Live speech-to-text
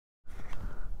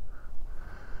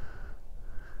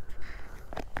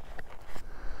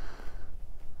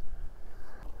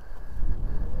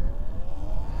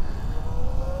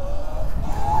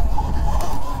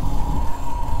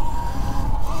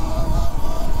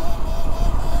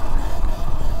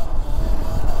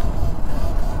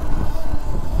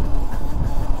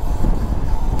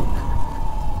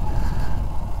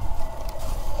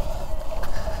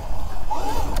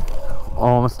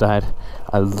almost died.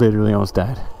 I literally almost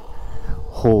died.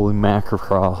 Holy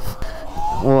mackerel.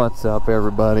 What's up,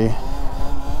 everybody?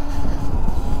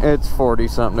 It's 40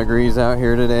 something degrees out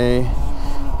here today,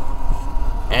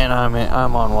 and I'm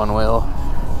on one wheel.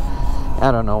 I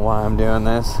don't know why I'm doing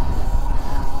this.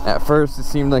 At first it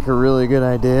seemed like a really good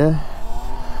idea,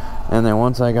 and then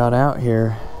once I got out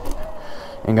here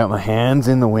and got my hands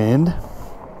in the wind,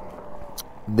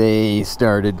 they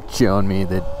started showing me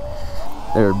that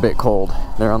they're a bit cold.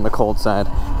 They're on the cold side.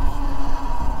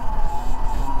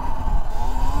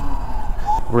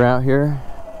 We're out here.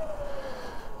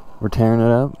 We're tearing it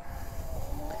up.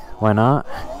 Why not?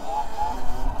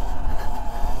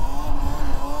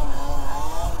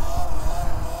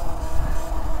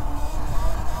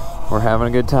 We're having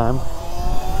a good time.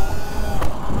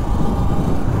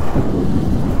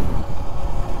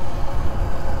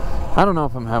 I don't know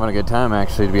if I'm having a good time,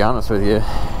 actually, to be honest with you.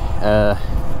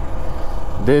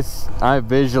 I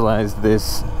visualized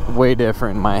this way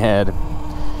different in my head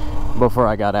before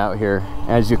I got out here.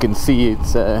 As you can see,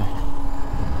 it's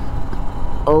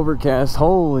overcast.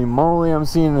 Holy moly, I'm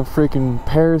seeing a freaking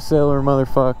parasailer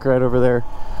motherfucker right over there.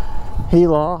 He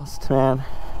lost, man.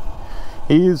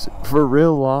 He's for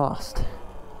real lost.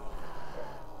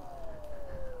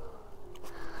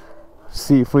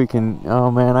 See if we can. Oh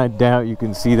man, I doubt you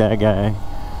can see that guy.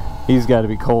 He's got to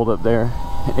be cold up there.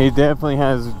 He definitely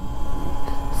has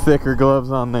thicker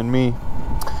gloves on than me.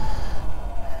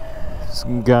 It's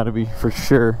got to be for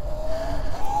sure.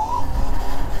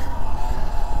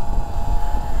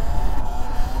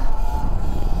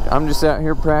 I'm just out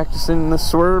here practicing the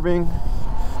swerving.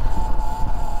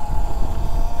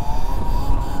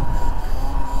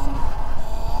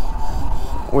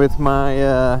 With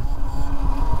my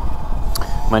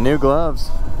my new gloves.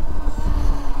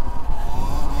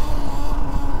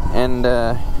 And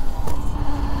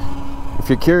if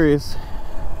you're curious,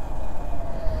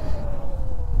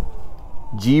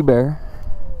 G-Bear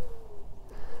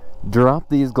dropped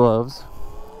these gloves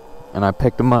and I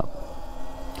picked them up.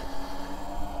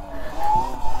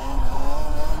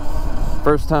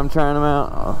 First time trying them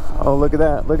out. Oh, look at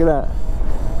that, look at that.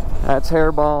 That's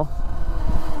hairball.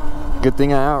 Good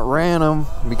thing I outran them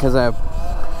because I have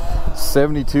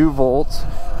 72 volts.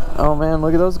 Oh man,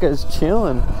 look at those guys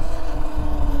chilling.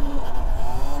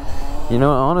 You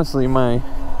know, honestly, my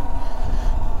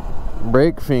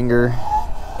brake finger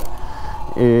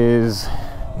is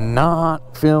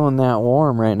not feeling that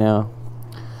warm right now.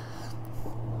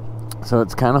 So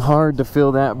it's kind of hard to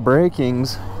feel that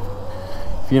brakings,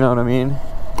 if you know what I mean.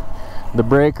 The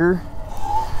breaker,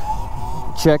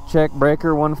 check,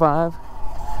 breaker 1.5.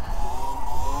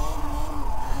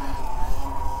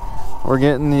 We're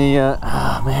getting the,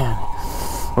 oh man,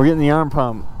 we're getting the arm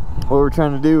pump. What we're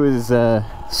trying to do is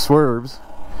swerves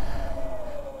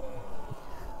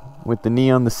with the knee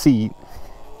on the seat,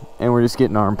 and we're just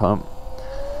getting arm pump.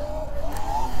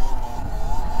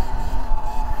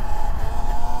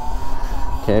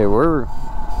 Okay, we're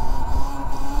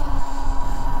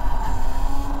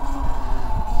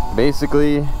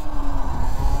basically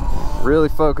really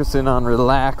focusing on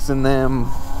relaxing them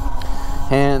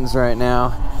hands right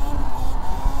now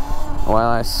while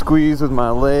I squeeze with my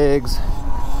legs,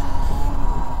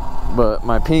 but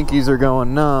my pinkies are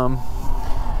going numb.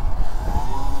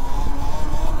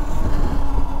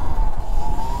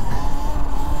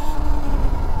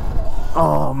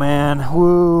 Oh man,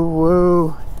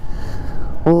 woo,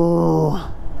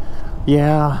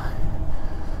 yeah,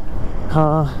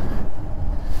 huh?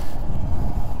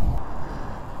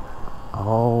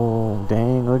 Oh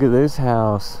dang, look at this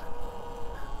house.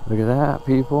 Look at that,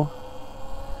 people.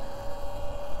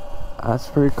 That's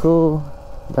pretty cool.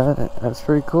 That's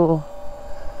pretty cool.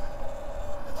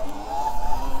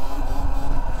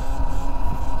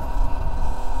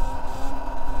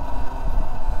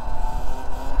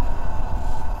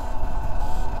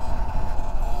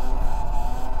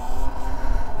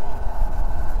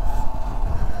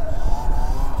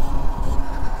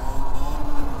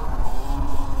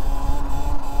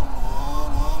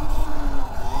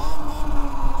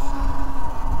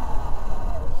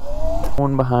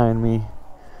 One behind me.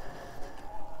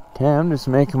 Okay, I'm just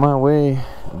making my way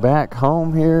back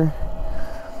home here,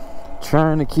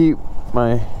 trying to keep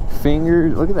my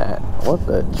fingers. Look at that. What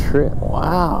the trip.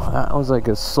 Wow, that was like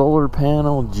a solar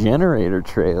panel generator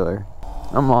trailer.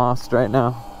 I'm lost right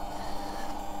now,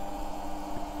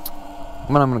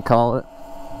 but I'm gonna call it.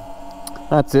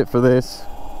 That's it for this.